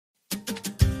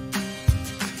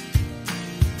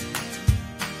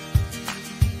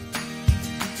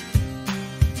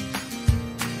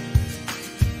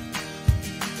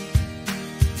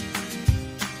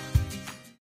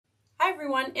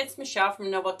everyone, it's Michelle from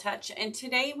Noble Touch, and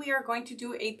today we are going to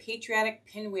do a Patriotic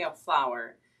Pinwheel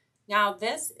flower. Now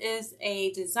this is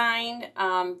a design,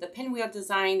 the pinwheel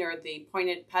design or the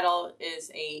pointed petal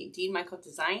is a Dean Michael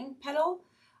design petal.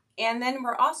 And then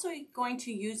we're also going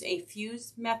to use a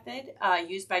fuse method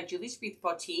used by Julie's Wreath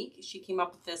Boutique. She came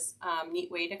up with this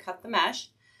neat way to cut the mesh.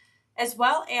 As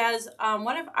well as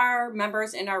one of our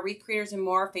members in our Wreath Creators and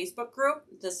More Facebook group.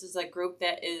 This is a group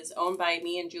that is owned by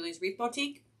me and Julie's Wreath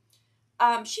Boutique.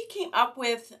 She came up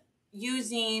with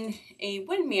using a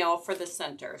windmill for the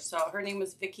center. So her name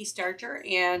was Vicky Starcher,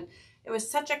 and it was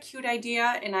such a cute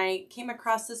idea. And I came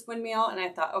across this windmill and I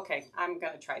thought, okay, I'm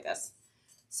going to try this.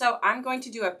 So I'm going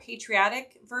to do a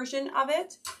patriotic version of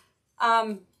it.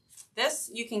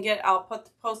 This you can get, I'll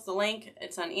post the link.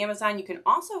 It's on Amazon. You can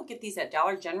also get these at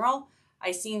Dollar General.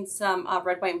 I seen some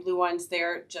red, white, and blue ones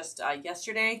there just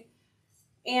yesterday.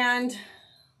 And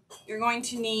you're going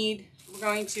to need, we're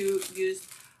going to use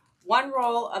one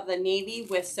roll of the navy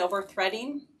with silver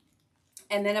threading.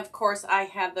 And then of course I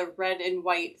have the red and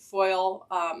white foil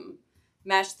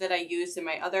mesh that I used in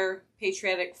my other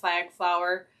patriotic flag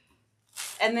flower.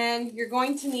 And then you're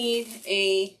going to need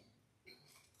a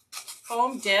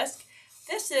foam disc.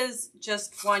 This is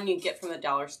just one you get from the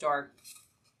dollar store.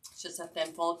 It's just a thin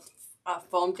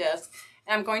foam disc.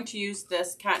 And I'm going to use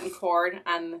this cotton cord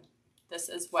on this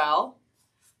as well.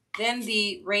 Then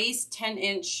the raised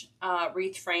 10-inch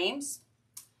wreath frames.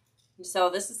 So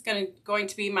this is going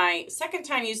to be my second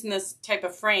time using this type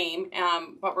of frame,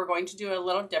 but we're going to do it a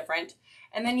little different.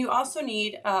 And then you also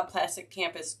need a plastic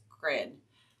campus grid.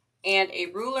 And a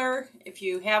ruler, if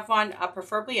you have one,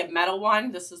 preferably a metal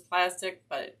one. This is plastic,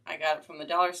 but I got it from the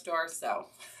dollar store, so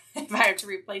if I have to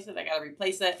replace it, I got to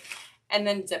replace it. And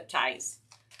then zip ties.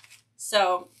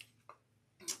 So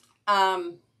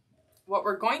what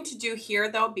we're going to do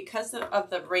here, though, because of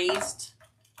the raised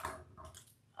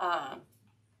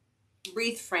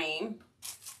wreath frame,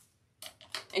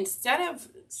 instead of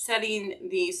setting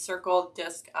the circle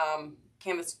disc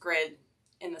canvas grid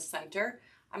in the center,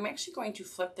 I'm actually going to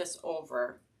flip this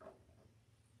over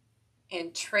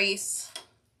and trace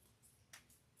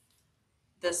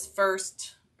this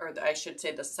first, or I should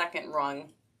say the second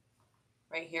rung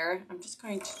right here. I'm just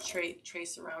going to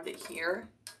trace around it here.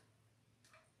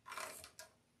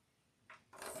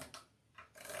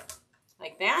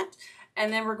 Like that.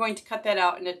 And then we're going to cut that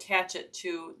out and attach it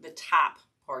to the top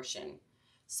portion.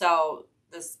 So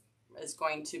this is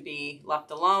going to be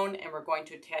left alone, and we're going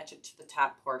to attach it to the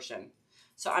top portion.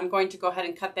 So I'm going to go ahead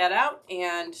and cut that out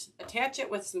and attach it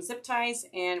with some zip ties,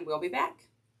 and we'll be back.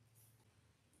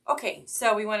 Okay,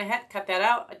 so we went ahead, cut that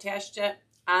out, attached it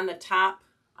on the top.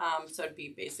 So it'd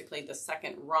be basically the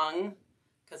second rung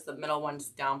because the middle one's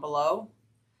down below,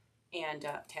 and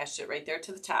attached it right there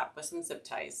to the top with some zip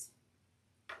ties.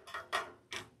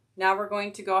 Now we're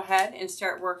going to go ahead and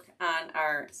start work on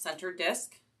our center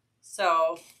disc.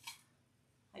 So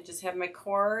I just have my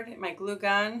cord, my glue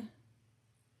gun.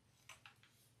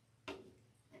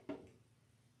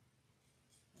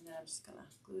 I'm just going to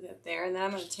glue that there, and then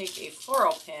I'm going to take a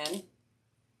floral pin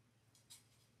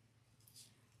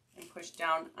and push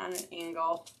down on an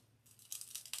angle.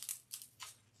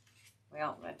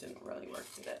 Well, that didn't really work,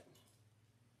 did it?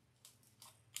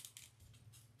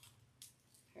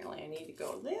 Apparently I need to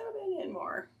go a little bit in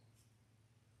more.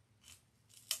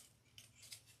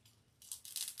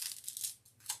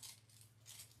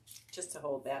 Just to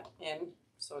hold that in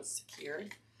so it's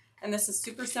secured. And this is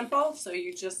super simple, so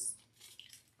you just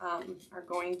are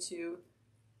going to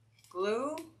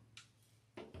glue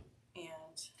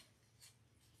and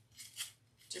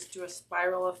just do a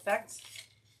spiral effect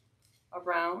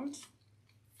around.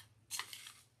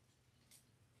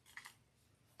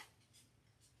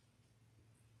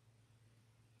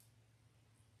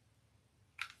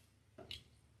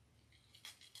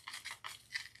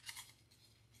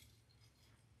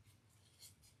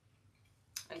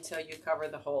 Until you cover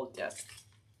the whole disc.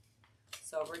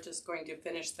 So we're just going to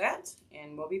finish that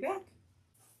and we'll be back.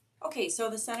 Okay, so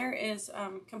the center is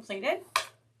completed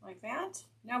like that.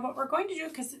 Now what we're going to do,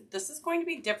 because this is going to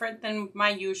be different than my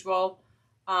usual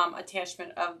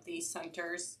attachment of the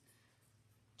centers,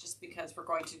 just because we're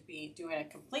going to be doing a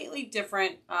completely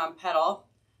different petal.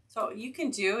 So what you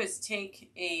can do is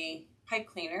take a pipe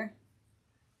cleaner,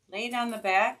 lay it on the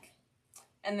back,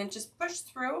 and then just push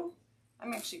through.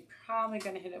 I'm actually probably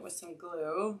going to hit it with some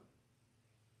glue.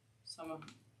 Some of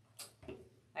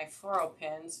my floral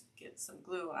pins, get some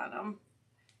glue on them,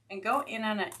 and go in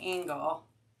on an angle.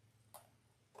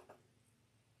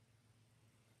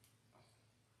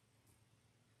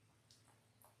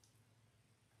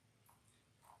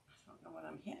 I don't know what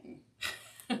I'm hitting.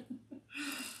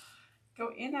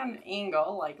 go in on an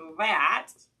angle like that.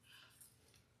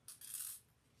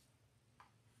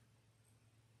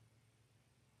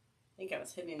 I think I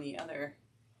was hitting the other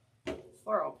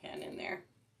floral pin in there.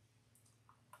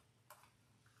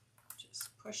 Just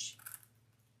push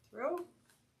through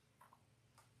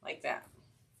like that.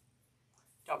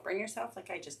 Don't burn yourself like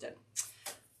I just did.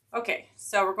 Okay,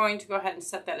 so we're going to go ahead and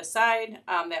set that aside.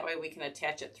 That way we can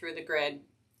attach it through the grid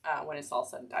when it's all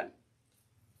said and done.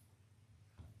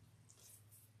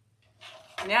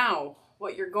 Now,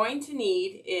 what you're going to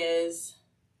need is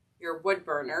your wood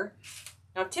burner.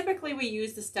 Now, typically we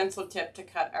use the stencil tip to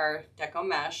cut our deco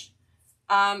mesh.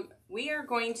 We are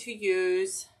going to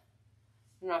use,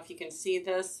 I don't know if you can see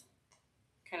this,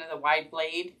 kind of the wide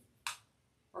blade.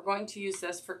 We're going to use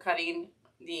this for cutting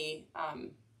the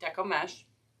deco mesh.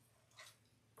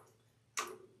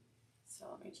 So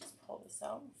let me just pull this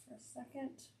out for a second.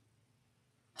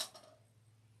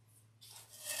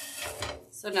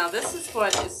 So now this is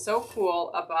what is so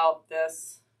cool about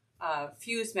this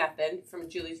fuse method from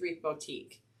Julie's Wreath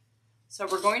Boutique. So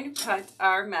we're going to cut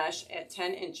our mesh at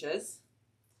 10 inches.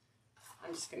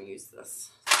 I'm just going to use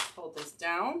this. Hold this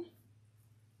down.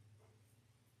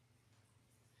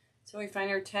 So we find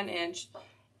our 10 inch.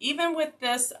 Even with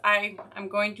this, I'm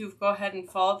going to go ahead and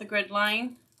follow the grid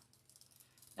line.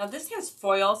 Now this has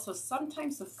foil, so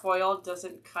sometimes the foil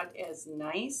doesn't cut as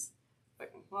nice.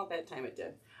 But, well, that time it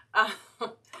did.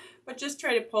 But just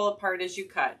try to pull apart as you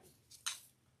cut.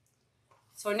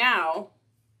 So now,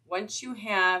 once you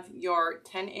have your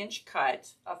 10-inch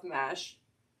cut of mesh,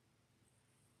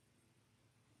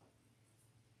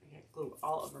 I got glue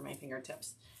all over my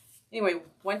fingertips. Anyway,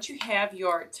 once you have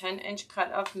your 10-inch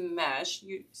cut of mesh,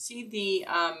 you see the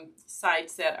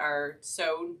sides that are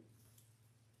sewed,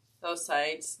 those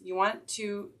sides. You want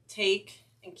to take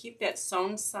and keep that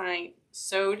sewed side,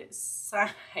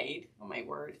 oh my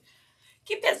word.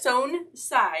 Keep that sewn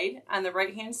side on the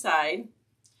right-hand side,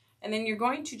 and then you're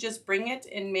going to just bring it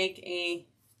and make a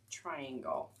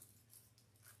triangle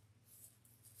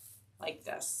like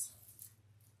this.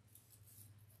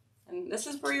 And this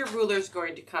is where your ruler is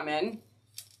going to come in,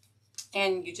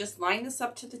 and you just line this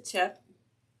up to the tip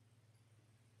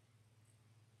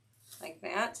like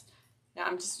that. Now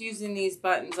I'm just using these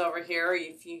buttons over here.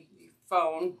 If you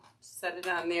phone, set it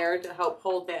on there to help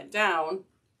hold that down.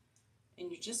 And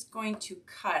you're just going to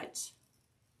cut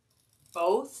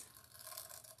both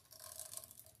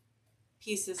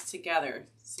pieces together.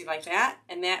 See, like that?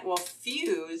 And that will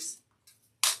fuse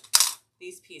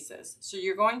these pieces. So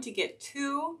you're going to get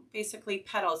two, basically,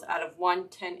 petals out of one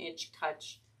 10-inch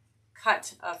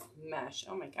cut of mesh.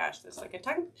 Oh my gosh, that's like a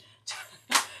tongue,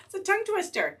 it's a tongue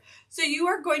twister. So you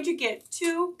are going to get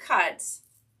two cuts,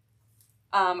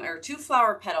 or two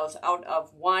flower petals out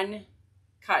of one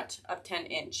cut of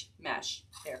 10-inch mesh.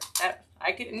 There, that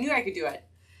knew I could do it.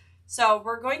 So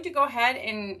we're going to go ahead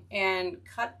and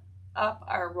cut up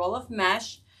our roll of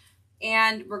mesh,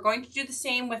 and we're going to do the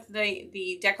same with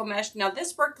the deco mesh. Now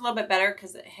this worked a little bit better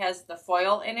because it has the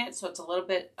foil in it, so it's a little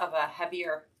bit of a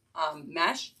heavier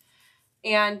mesh.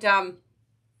 And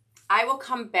I will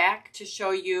come back to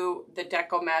show you the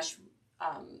deco mesh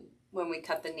when we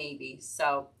cut the navy.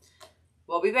 So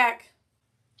we'll be back.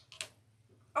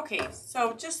 Okay,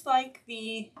 so just like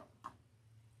the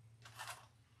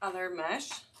other mesh,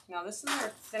 now this is our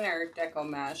thinner deco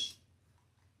mesh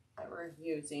that we're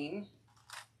using.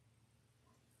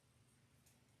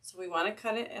 So we want to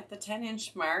cut it at the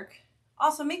 10-inch mark.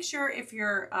 Also, make sure if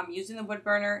you're using the wood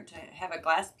burner to have a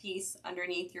glass piece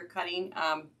underneath your cutting,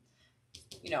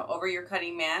 over your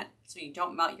cutting mat, so you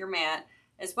don't melt your mat,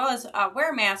 as well as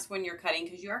wear a mask when you're cutting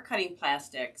because you are cutting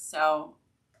plastic. So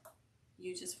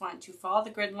you just want to follow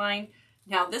the grid line.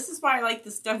 Now this is why I like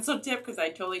the stencil tip, because I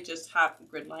totally just hopped the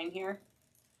grid line here.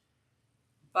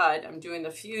 But I'm doing the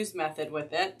fuse method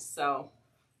with it, so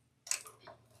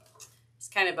it's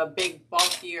kind of a big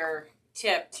bulkier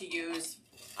tip to use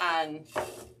on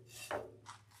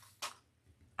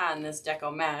this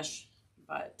deco mesh,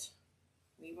 but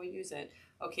we will use it.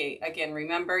 Okay, again,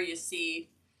 remember you see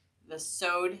the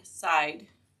sewed side.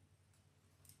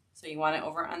 So you want it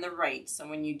over on the right. So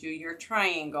when you do your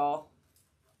triangle,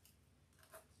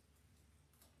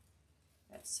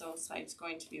 that sewed side's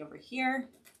going to be over here.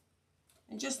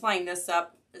 And just line this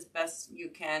up as best you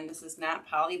can. This is not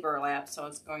poly burlap, so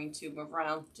it's going to move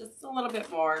around just a little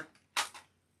bit more.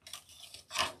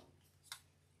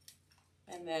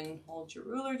 And then hold your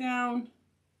ruler down.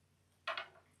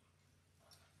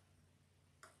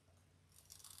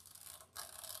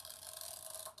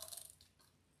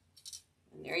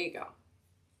 And there you go.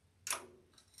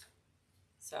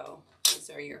 So these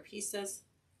are your pieces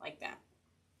like that.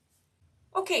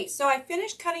 Okay, so I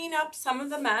finished cutting up some of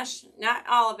the mesh, not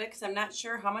all of it because I'm not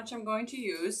sure how much I'm going to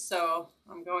use, so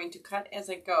I'm going to cut as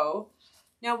I go.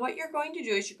 Now what you're going to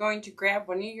do is you're going to grab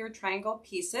one of your triangle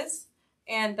pieces,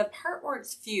 and the part where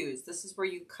it's fused, this is where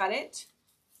you cut it.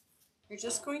 You're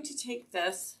just going to take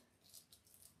this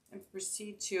and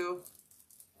proceed to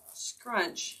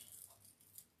scrunch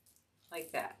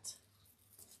like that.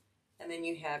 And then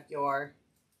you have your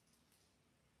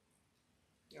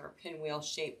pinwheel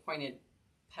shaped pointed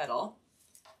petal.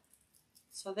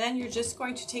 So then you're just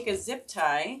going to take a zip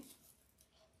tie,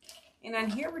 and on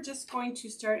here we're just going to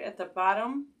start at the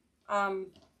bottom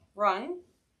rung,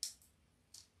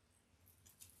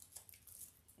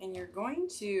 and you're going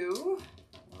to,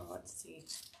 well, let's see,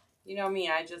 you know me,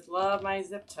 I just love my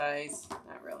zip ties.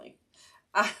 Not really.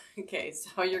 Okay,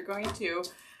 so you're going to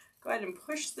go ahead and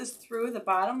push this through the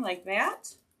bottom like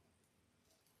that.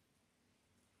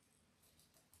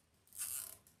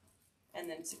 And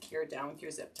then secure down with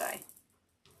your zip tie.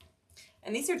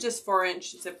 And these are just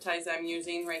 4-inch zip ties I'm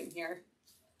using right here.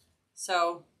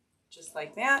 So just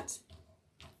like that.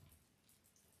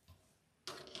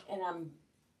 And I'm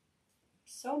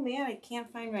so mad I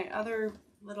can't find my other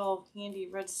little handy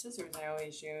red scissors I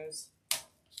always use.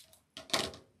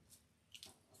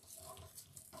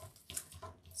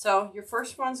 So your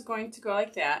first one's going to go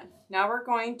like that. Now we're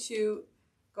going to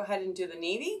go ahead and do the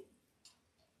navy.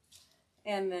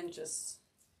 And then just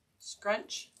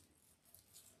scrunch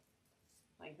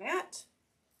like that.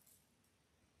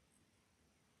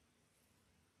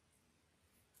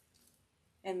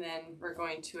 And then we're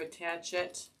going to attach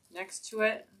it next to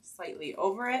it, slightly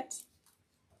over it,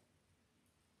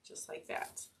 just like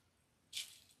that.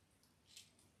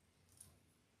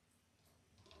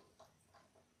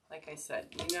 Like I said,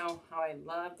 you know how I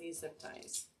love these zip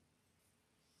ties.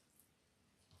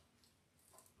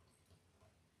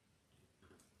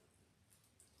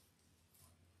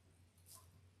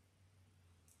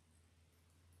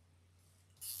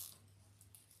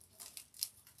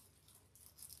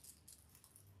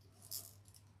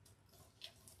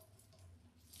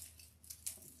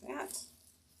 Like that.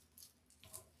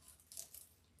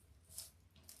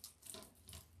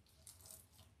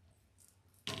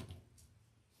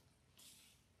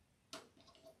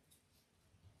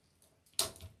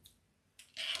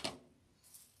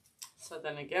 So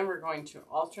then again, we're going to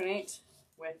alternate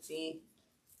with the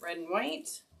red and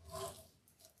white.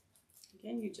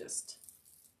 Again, you just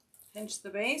pinch the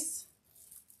base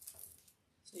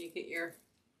so you get your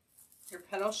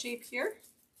petal shape here.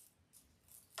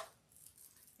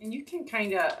 And you can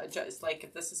kind of adjust, like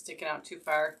if this is sticking out too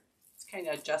far, just kind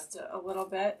of adjust it a little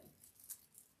bit.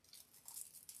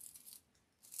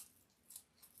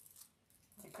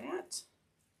 Like that.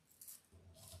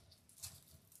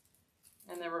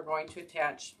 And then we're going to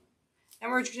attach. And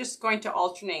we're just going to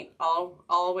alternate all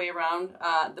the way around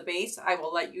the base. I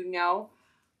will let you know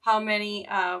how many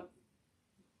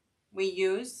we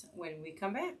use when we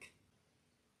come back.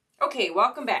 Okay,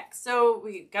 welcome back. So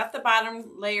we got the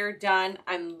bottom layer done.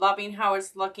 I'm loving how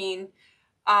it's looking.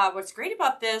 What's great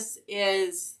about this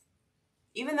is,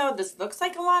 even though this looks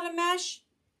like a lot of mesh,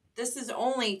 this is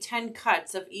only 10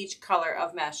 cuts of each color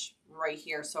of mesh right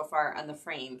here so far on the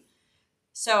frame.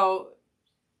 So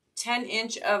 10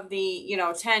 inch of the,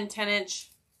 10 inch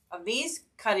of these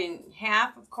cut in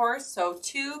half, of course. So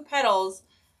 2 petals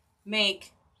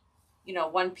make,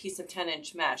 one piece of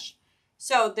 10-inch mesh.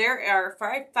 So there are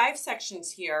five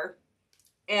sections here,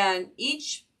 and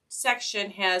each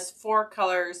section has 4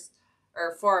 colors,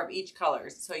 or 4 of each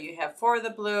colors. So you have 4 of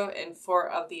the blue and 4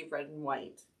 of the red and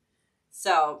white.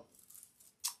 So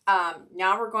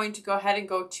now we're going to go ahead and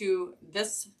go to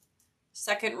this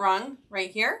second rung right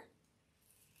here.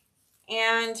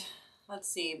 And let's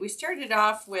see, we started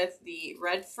off with the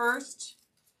red first.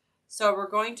 So we're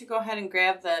going to go ahead and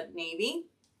grab the navy.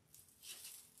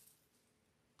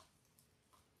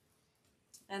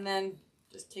 And then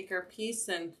just take our piece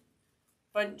and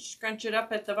scrunch it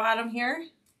up at the bottom here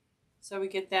so we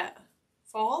get that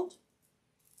fold.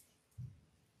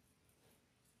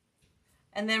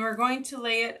 And then we're going to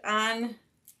lay it on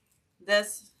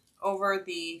this over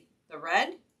the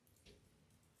red,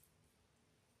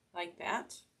 like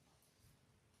that.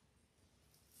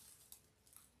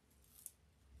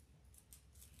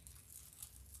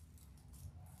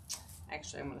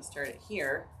 Actually, I'm going to start it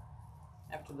here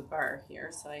after the bar here,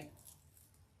 so I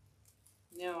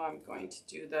know I'm going to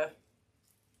do the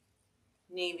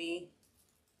navy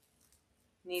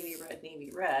red, navy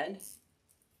red.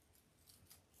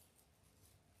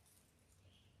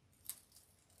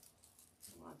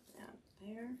 I want that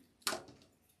there.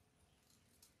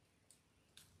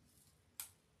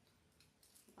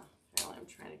 Apparently I'm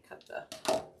cut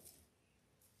the,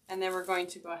 and then we're going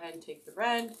to go ahead and take the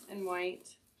red and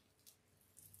white,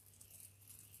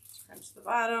 scrunch the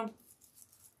bottom.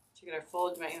 To get our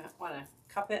fold, you might want to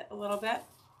cup it a little bit.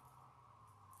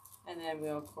 And then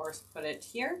we'll, of course, put it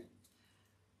here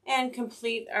and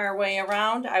complete our way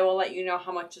around. I will let you know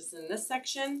how much is in this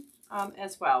section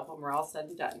as well when we're all said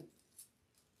and done.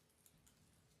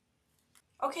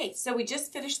 Okay, so we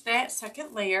just finished that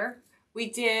second layer. We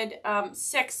did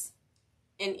 6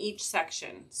 in each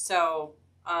section. So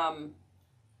that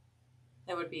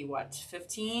would be what,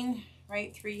 15,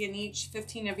 right? 3 in each,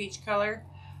 15 of each color.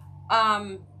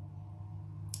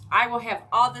 I will have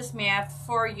all this math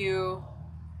for you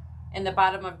in the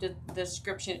bottom of the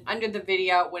description under the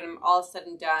video when I'm all said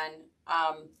and done.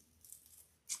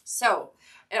 So,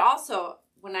 and also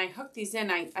when I hook these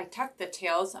in, I tuck the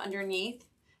tails underneath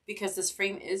because this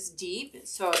frame is deep.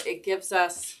 So it gives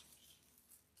us,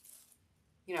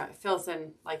 you know, it fills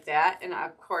in like that. And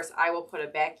of course I will put a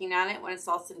backing on it when it's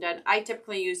all said and done. I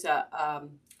typically use a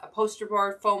poster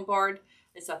board, foam board.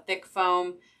 It's a thick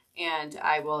foam, and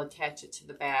I will attach it to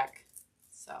the back.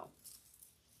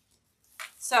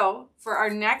 So for our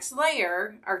next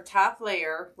layer, our top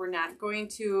layer, we're not going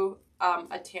to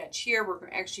attach here. We're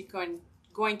actually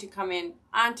going to come in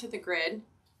onto the grid.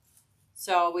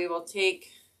 So we will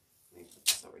take, let me put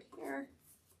this over here,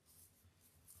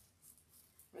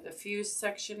 where the fuse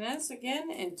section is again,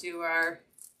 and do our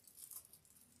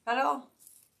petal.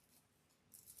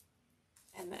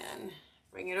 And then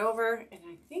bring it over. And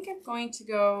I think I'm going to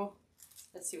go,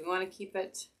 let's see, we want to keep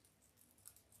it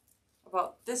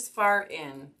about this far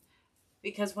in,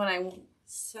 because when I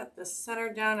set the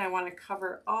center down, I want to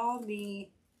cover all the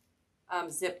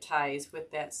zip ties with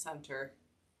that center.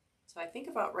 So I think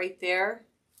about right there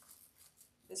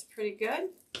is pretty good.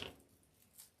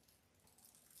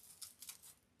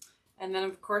 And then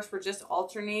of course we're just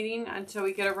alternating until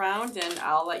we get around, and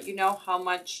I'll let you know how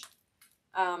much,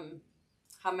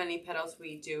 how many petals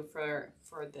we do for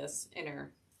this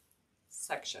inner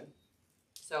section.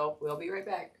 So we'll be right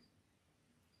back.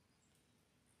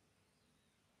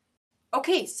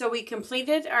 Okay, so we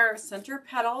completed our center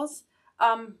petals.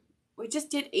 We just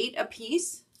did 8 a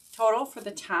piece total for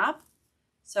the top.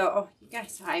 So, oh, you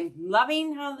guys, I'm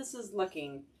loving how this is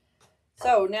looking.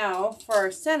 So now for our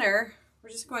center, we're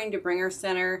just going to bring our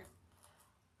center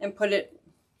and put it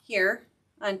here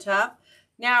on top.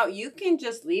 Now you can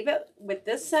just leave it with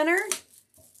this center.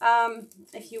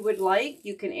 If you would like,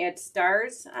 you can add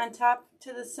stars on top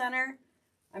to the center.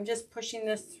 I'm just pushing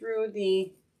this through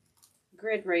the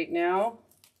grid right now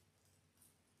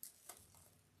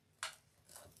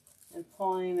and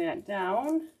pulling that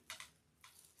down.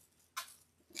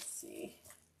 Let's see.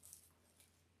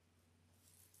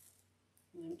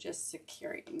 And I'm just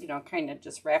securing, you know, kind of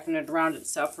just wrapping it around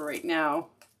itself for right now.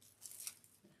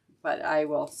 But I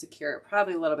will secure it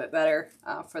probably a little bit better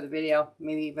for the video,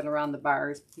 maybe even around the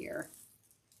bars here.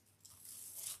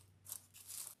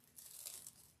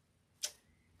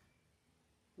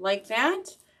 Like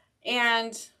that.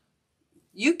 And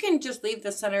you can just leave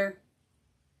the center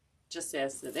just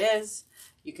as it is.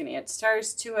 You can add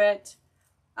stars to it.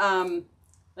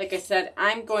 Like I said,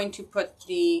 I'm going to put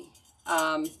the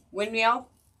windmill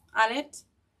on it.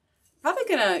 Probably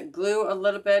going to glue a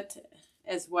little bit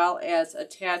as well as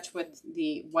attach with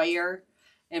the wire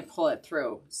and pull it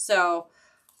through. So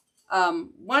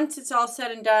once it's all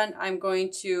said and done, I'm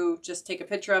going to just take a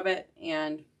picture of it,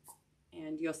 and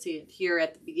you'll see it here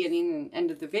at the beginning and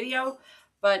end of the video.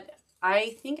 But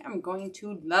I think I'm going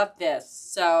to love this.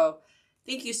 So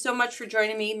thank you so much for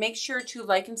joining me. Make sure to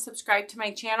like and subscribe to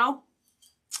my channel.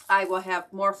 I will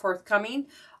have more forthcoming.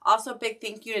 Also, big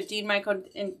thank you to Dean Michael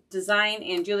Design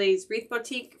and Julie's Wreath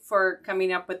Boutique for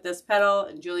coming up with this petal,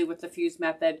 and Julie with the fuse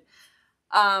method.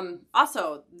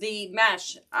 Also, the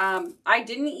mesh. I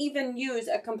didn't even use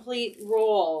a complete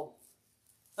roll.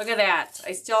 Look at that.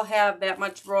 I still have that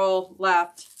much roll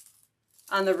left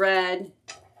on the red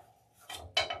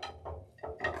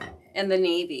and the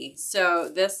navy. So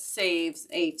this saves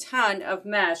a ton of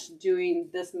mesh doing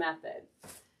this method.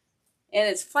 And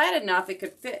it's flat enough it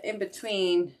could fit in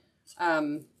between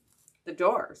the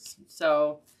doors.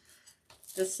 So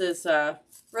this is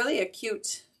really a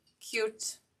cute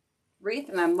wreath,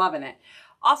 and I'm loving it.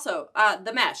 Also,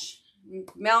 the mesh,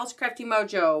 Mel's Crafty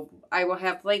Mojo. I will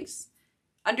have links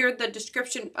under the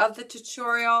description of the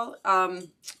tutorial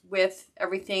with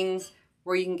everything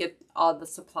where you can get all the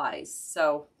supplies.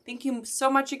 So thank you so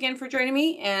much again for joining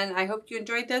me, and I hope you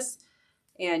enjoyed this,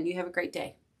 and you have a great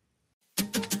day.